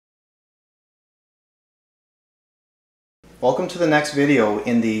Welcome to the next video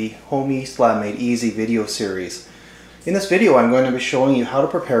in the Home Yeast Lab Made Easy video series. In this video I'm going to be showing you how to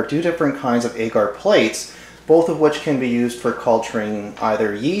prepare two different kinds of agar plates, both of which can be used for culturing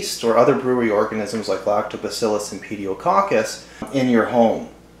either yeast or other brewery organisms like lactobacillus and pediococcus in your home.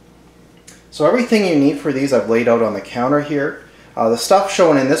 So everything you need for these I've laid out on the counter here. The stuff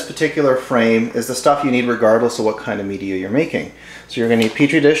shown in this particular frame is the stuff you need regardless of what kind of media you're making. So you're going to need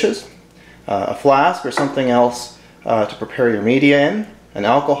petri dishes, a flask or something else to prepare your media in, an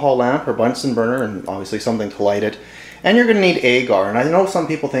alcohol lamp or Bunsen burner, and obviously something to light it. And you're going to need agar. And I know some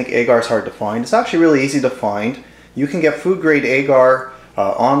people think agar is hard to find. It's actually really easy to find. You can get food grade agar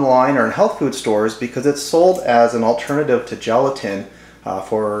online or in health food stores because it's sold as an alternative to gelatin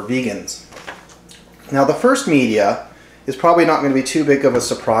for vegans. Now the first media is probably not going to be too big of a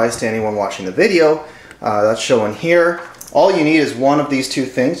surprise to anyone watching the video. That's shown here. All you need is one of these two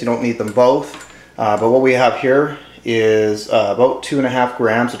things. You don't need them both. But what we have here is about 2.5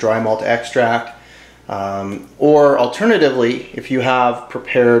 grams of dry malt extract. Or alternatively, if you have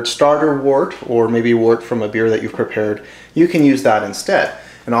prepared starter wort or maybe wort from a beer that you've prepared, you can use that instead.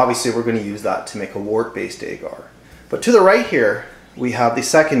 And obviously we're going to use that to make a wort-based agar. But to the right here, we have the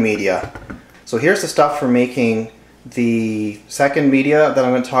second media. So here's the stuff for making the second media that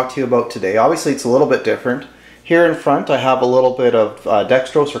I'm going to talk to you about today. Obviously it's a little bit different. Here in front I have a little bit of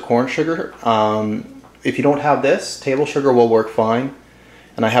dextrose or corn sugar. If you don't have this, table sugar will work fine.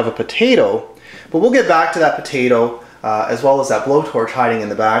 And I have a potato, but we'll get back to that potato as well as that blowtorch hiding in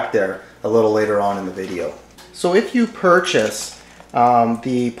the back there a little later on in the video. So if you purchase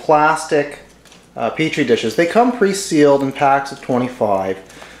the plastic petri dishes, they come pre-sealed in packs of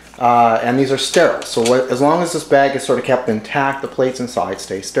 25 and these are sterile. So as long as this bag is sort of kept intact, the plates inside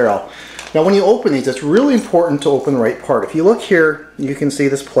stay sterile. Now when you open these, it's really important to open the right part. If you look here, you can see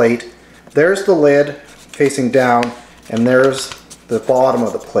this plate. There's the lid facing down, and there's the bottom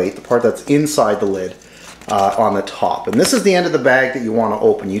of the plate, the part that's inside the lid on the top. And this is the end of the bag that you want to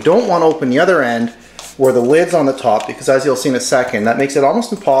open. You don't want to open the other end where the lid's on the top, because as you'll see in a second, that makes it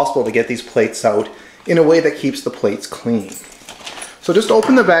almost impossible to get these plates out in a way that keeps the plates clean. So just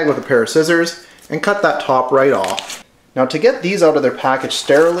open the bag with a pair of scissors and cut that top right off. Now to get these out of their package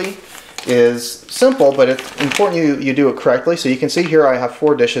sterilely is simple, but it's important you do it correctly. So you can see here I have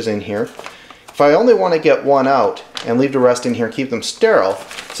 4 dishes in here. If I only want to get one out and leave the rest in here and keep them sterile,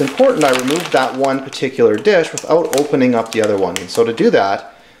 it's important I remove that one particular dish without opening up the other one. And so to do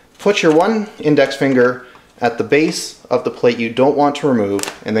that, put your one index finger at the base of the plate you don't want to remove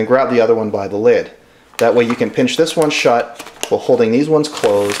and then grab the other one by the lid. That way you can pinch this one shut while holding these ones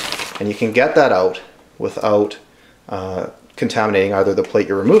closed, and you can get that out without contaminating either the plate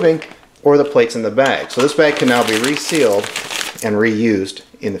you're removing or the plates in the bag. So this bag can now be resealed and reused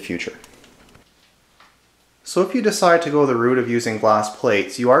in the future. So if you decide to go the route of using glass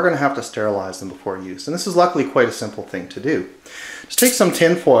plates, you are going to have to sterilize them before use. And this is luckily quite a simple thing to do. Just take some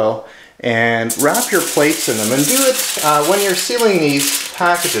tin foil and wrap your plates in them, and do it when you're sealing these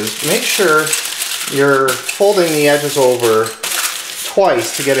packages. Make sure you're folding the edges over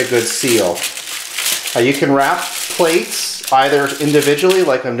twice to get a good seal. You can wrap plates either individually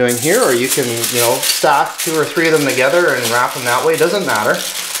like I'm doing here, or you can, stack 2 or 3 of them together and wrap them that way. It doesn't matter.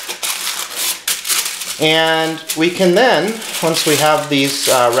 And we can then, once we have these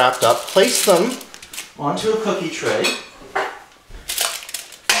wrapped up, place them onto a cookie tray.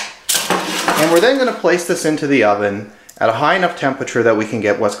 And we're then going to place this into the oven at a high enough temperature that we can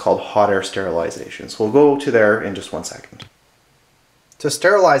get what's called hot air sterilization. So we'll go to there in just 1 second. To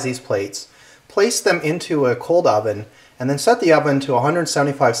sterilize these plates, place them into a cold oven and then set the oven to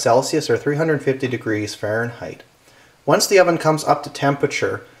 175 Celsius or 350 degrees Fahrenheit. Once the oven comes up to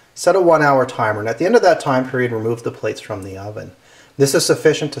temperature, set a 1-hour timer, and at the end of that time period, remove the plates from the oven. This is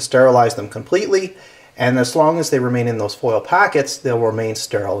sufficient to sterilize them completely, and as long as they remain in those foil packets, they'll remain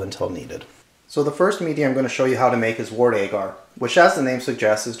sterile until needed. So the first media I'm going to show you how to make is wort agar, which, as the name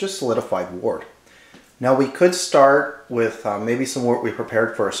suggests, is just solidified wort. Now we could start with maybe some wort we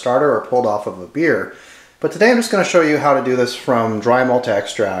prepared for a starter or pulled off of a beer, but today I'm just going to show you how to do this from dry malt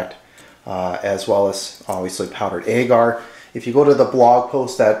extract as well as obviously powdered agar. If you go to the blog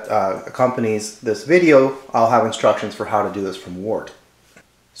post that accompanies this video, I'll have instructions for how to do this from wort.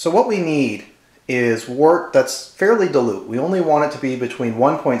 So what we need is wort that's fairly dilute. We only want it to be between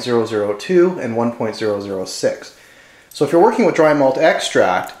 1.002 and 1.006. So if you're working with dry malt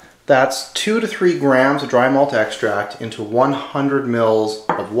extract, that's 2 to 3 grams of dry malt extract into 100 mils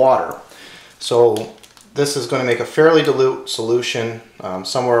of water. So this is going to make a fairly dilute solution,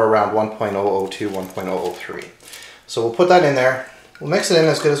 somewhere around 1.002, 1.003. So we'll put that in there, We'll mix it in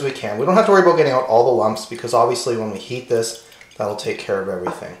as good as we can. We don't have to worry about getting out all the lumps because obviously when we heat this, that'll take care of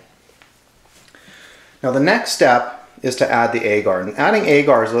everything. Now the next step is to add the agar. And adding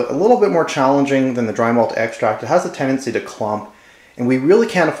agar is a little bit more challenging than the dry malt extract. It has a tendency to clump, and we really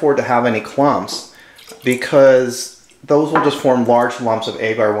can't afford to have any clumps because those will just form large lumps of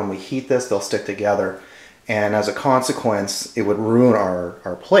agar. When we heat this, they'll stick together, and as a consequence, it would ruin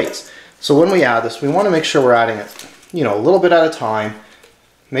our plates. So when we add this, we want to make sure we're adding it, you know, a little bit at a time.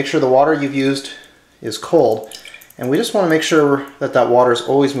 Make sure the water you've used is cold, and we just want to make sure that that water is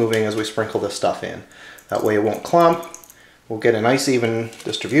always moving as we sprinkle this stuff in. That way it won't clump. We'll get a nice even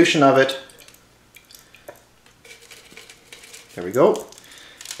distribution of it. There we go.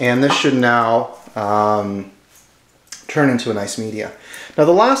 And this should now turn into a nice media. Now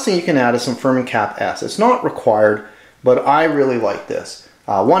the last thing you can add is some ferment cap S. It's not required, but I really like this.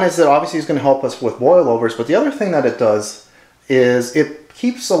 One is that obviously it's going to help us with boilovers, but the other thing that it does is it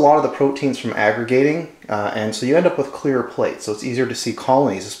keeps a lot of the proteins from aggregating, and so you end up with clearer plates, so it's easier to see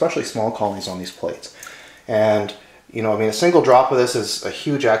colonies, especially small colonies on these plates. And you know, I mean, a single drop of this is a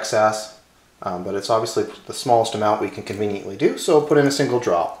huge excess, but it's obviously the smallest amount we can conveniently do, so put in a single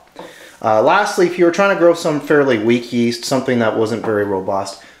drop. Lastly, if you were trying to grow some fairly weak yeast, something that wasn't very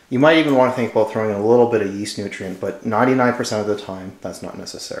robust, you might even want to think about throwing in a little bit of yeast nutrient, but 99% of the time, that's not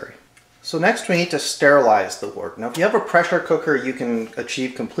necessary. So next we need to sterilize the wort. Now if you have a pressure cooker, you can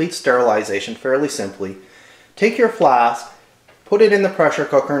achieve complete sterilization fairly simply. Take your flask, put it in the pressure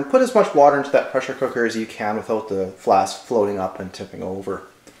cooker, and put as much water into that pressure cooker as you can without the flask floating up and tipping over.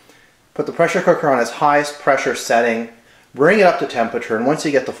 Put the pressure cooker on its highest pressure setting, bring it up to temperature, and once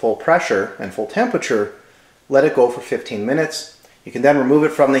you get the full pressure and full temperature, let it go for 15 minutes. You can then remove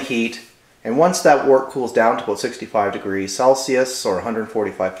it from the heat, and once that wort cools down to about 65 degrees Celsius or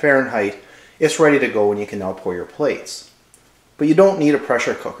 145 Fahrenheit, it's ready to go and you can now pour your plates. But you don't need a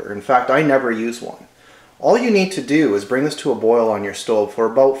pressure cooker. In fact, I never use one. All you need to do is bring this to a boil on your stove for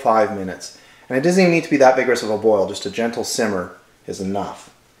about 5 minutes. And it doesn't even need to be that vigorous of a boil, just a gentle simmer is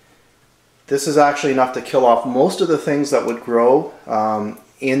enough. This is actually enough to kill off most of the things that would grow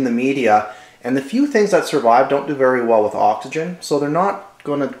in the media. And the few things that survive don't do very well with oxygen, so they're not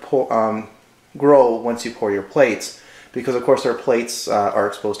going to grow once you pour your plates, because of course their plates are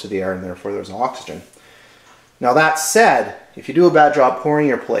exposed to the air and therefore there's oxygen. Now that said, if you do a bad job pouring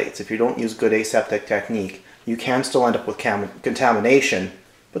your plates, if you don't use good aseptic technique, you can still end up with contamination,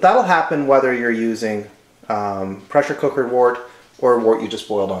 but that'll happen whether you're using pressure cooker wort or wort you just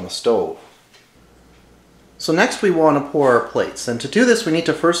boiled on the stove. So next we want to pour our plates, and to do this we need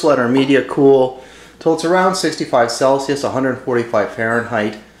to first let our media cool till it's around 65 Celsius, 145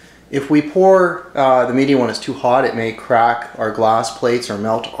 Fahrenheit. If we pour the media when it's too hot, it may crack our glass plates or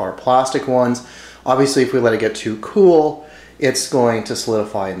melt our plastic ones. Obviously if we let it get too cool, it's going to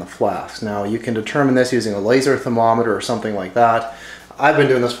solidify in the flask. Now you can determine this using a laser thermometer or something like that. I've been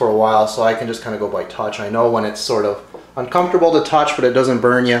doing this for a while, so I can just kind of go by touch. I know when it's sort of uncomfortable to touch but it doesn't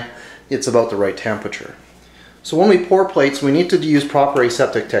burn you, it's about the right temperature. So when we pour plates, we need to use proper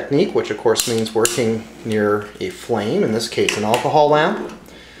aseptic technique, which of course means working near a flame, in this case an alcohol lamp.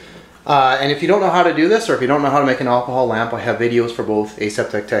 And if you don't know how to do this, or if you don't know how to make an alcohol lamp, I have videos for both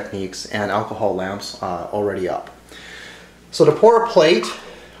aseptic techniques and alcohol lamps already up. So to pour a plate,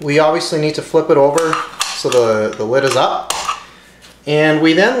 we obviously need to flip it over so the lid is up. And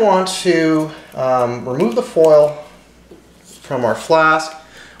we then want to remove the foil from our flask.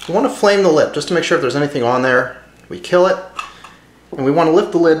 We want to flame the lip just to make sure if there's anything on there. We kill it, and we want to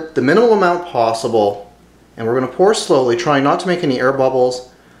lift the lid the minimal amount possible, and we're going to pour slowly, trying not to make any air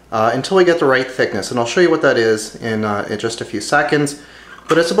bubbles until we get the right thickness. And I'll show you what that is in just a few seconds.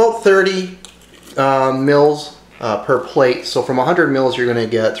 But it's about 30 mils per plate, so from 100 mils you're going to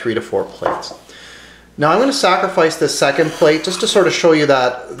get 3 to 4 plates. Now I'm going to sacrifice this second plate just to sort of show you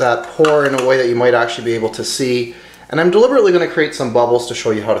that pour in a way that you might actually be able to see. And I'm deliberately going to create some bubbles to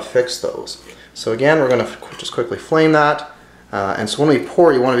show you how to fix those. So again, we're going to just quickly flame that. And so when we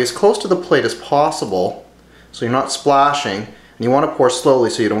pour, you want to be as close to the plate as possible so you're not splashing. And you want to pour slowly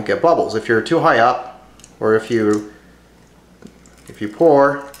so you don't get bubbles. If you're too high up, or if you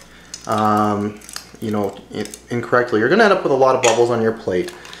pour incorrectly, you're going to end up with a lot of bubbles on your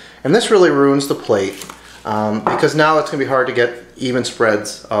plate. And this really ruins the plate because now it's going to be hard to get even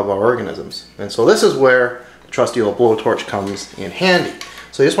spreads of our organisms. And so this is where trusty old blowtorch comes in handy.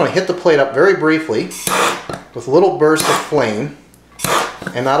 So you just want to hit the plate up very briefly with a little burst of flame,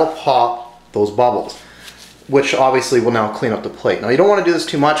 and that'll pop those bubbles, which obviously will now clean up the plate. Now you don't want to do this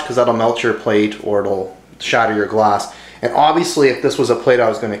too much because that'll melt your plate or it'll shatter your glass. And obviously if this was a plate I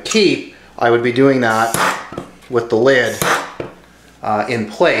was going to keep, I would be doing that with the lid in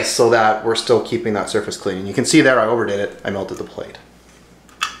place so that we're still keeping that surface clean. And you can see there I overdid it, I melted the plate.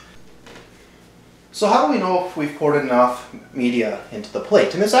 So how do we know if we've poured enough media into the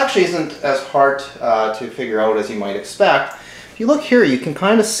plate? And this actually isn't as hard to figure out as you might expect. If you look here, you can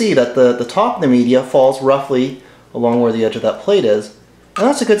kind of see that the top of the media falls roughly along where the edge of that plate is. And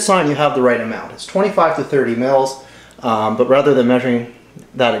that's a good sign you have the right amount. It's 25 to 30 mils, but rather than measuring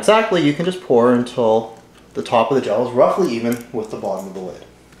that exactly, you can just pour until the top of the gel is roughly even with the bottom of the lid.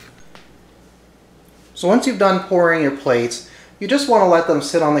 So once you've done pouring your plates, you just want to let them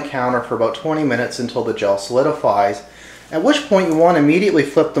sit on the counter for about 20 minutes until the gel solidifies, at which point you want to immediately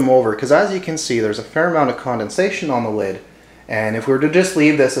flip them over, because as you can see there's a fair amount of condensation on the lid, and if we were to just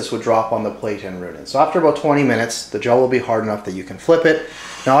leave this, this would drop on the plate and ruin it. So after about 20 minutes the gel will be hard enough that you can flip it.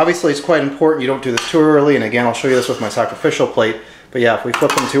 Now obviously it's quite important you don't do this too early, and again I'll show you this with my sacrificial plate, but yeah, if we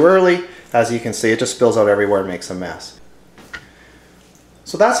flip them too early, as you can see, it just spills out everywhere and makes a mess.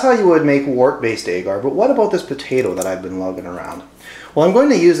 So that's how you would make wort-based agar, but what about this potato that I've been lugging around? Well, I'm going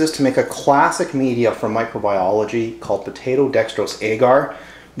to use this to make a classic media from microbiology called potato dextrose agar.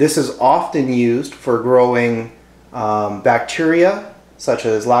 This is often used for growing bacteria such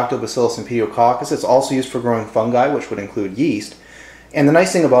as lactobacillus and pediococcus. It's also used for growing fungi, which would include yeast. And the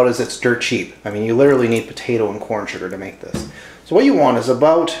nice thing about it is it's dirt cheap. I mean, you literally need potato and corn sugar to make this. So what you want is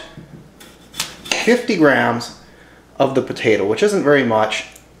about 50 grams of the potato, which isn't very much.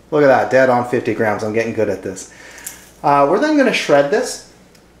 Look at that, dead on 50 grams. I'm getting good at this. We're then going to shred this,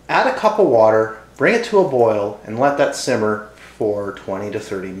 add a cup of water, bring it to a boil, and let that simmer for 20 to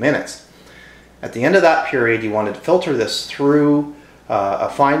 30 minutes. At the end of that period, you want to filter this through a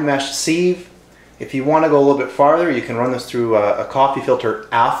fine mesh sieve. If you want to go a little bit farther, you can run this through a coffee filter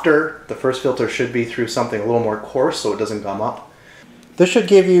after. The first filter should be through something a little more coarse so it doesn't gum up. This should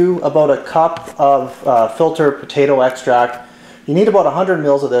give you about a cup of filtered potato extract. You need about 100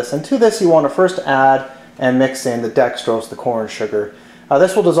 mils of this, and to this you want to first add and mix in the dextrose, the corn sugar.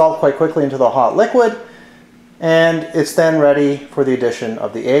 This will dissolve quite quickly into the hot liquid, and it's then ready for the addition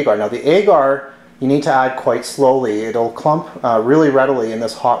of the agar. Now the agar you need to add quite slowly. It'll clump really readily in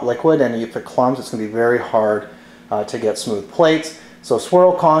this hot liquid, and if it clumps it's going to be very hard to get smooth plates. So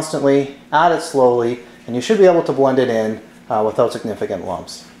swirl constantly, add it slowly, and you should be able to blend it in without significant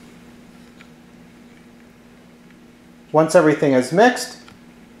lumps. Once everything is mixed,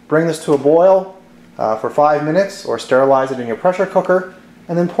 bring this to a boil for 5 minutes or sterilize it in your pressure cooker,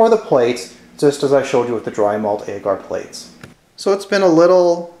 and then pour the plates just as I showed you with the dry malt agar plates. So it's been a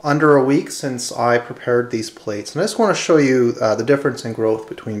little under a week since I prepared these plates, and I just want to show you the difference in growth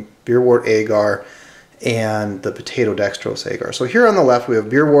between beerwort agar and the potato dextrose agar. So here on the left we have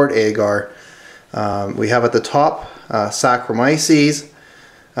beerwort agar. We have at the top Saccharomyces,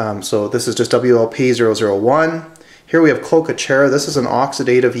 so this is just WLP001. Here we have Clocacara. This is an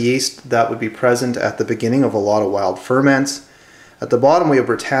oxidative yeast that would be present at the beginning of a lot of wild ferments. At the bottom we have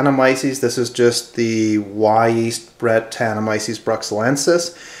Brettanomyces. This is just the Y yeast, Brettanomyces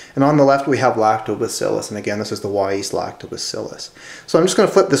bruxellensis. And on the left we have Lactobacillus, and again this is the Y yeast Lactobacillus. So I'm just going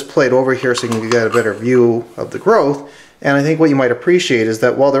to flip this plate over here so you can get a better view of the growth. And I think what you might appreciate is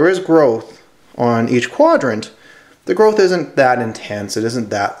that while there is growth on each quadrant, the growth isn't that intense, it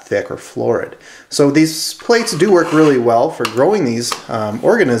isn't that thick or florid. So these plates do work really well for growing these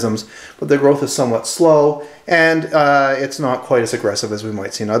organisms, but the growth is somewhat slow, and it's not quite as aggressive as we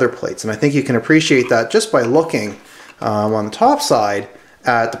might see in other plates. And I think you can appreciate that just by looking on the top side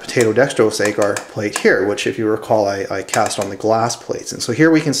at the potato dextrose agar plate here, which if you recall I cast on the glass plates. And so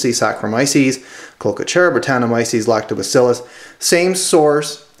here we can see Saccharomyces, Clocacara, Brettanomyces, Lactobacillus, same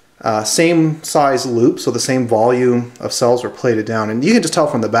source, same size loop, so the same volume of cells were plated down. And you can just tell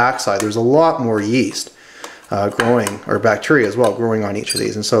from the back side there's a lot more yeast growing, or bacteria as well, growing on each of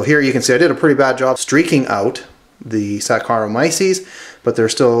these. And so here you can see I did a pretty bad job streaking out the Saccharomyces, but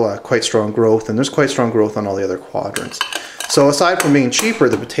there's still quite strong growth, and there's quite strong growth on all the other quadrants. So aside from being cheaper,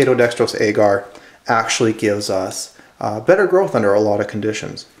 the potato dextrose agar actually gives us better growth under a lot of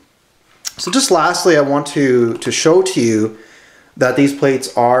conditions. So just lastly, I want to show to you that these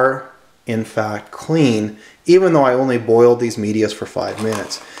plates are in fact clean, even though I only boiled these medias for 5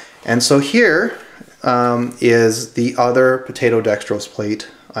 minutes. And so here is the other potato dextrose plate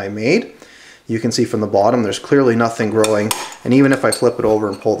I made. You can see from the bottom there's clearly nothing growing, and even if I flip it over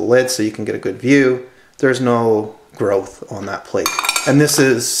and pull the lid so you can get a good view, there's no growth on that plate. And this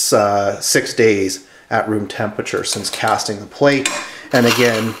is 6 days at room temperature since casting the plate. And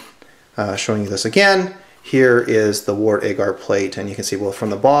again, showing you this again, here is the wort agar plate, and you can see both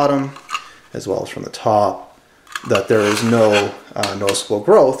from the bottom as well as from the top that there is no noticeable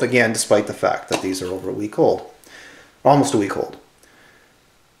growth, again despite the fact that these are over a week old, almost a week old.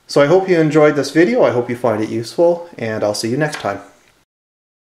 So I hope you enjoyed this video. I hope you find it useful, and I'll see you next time.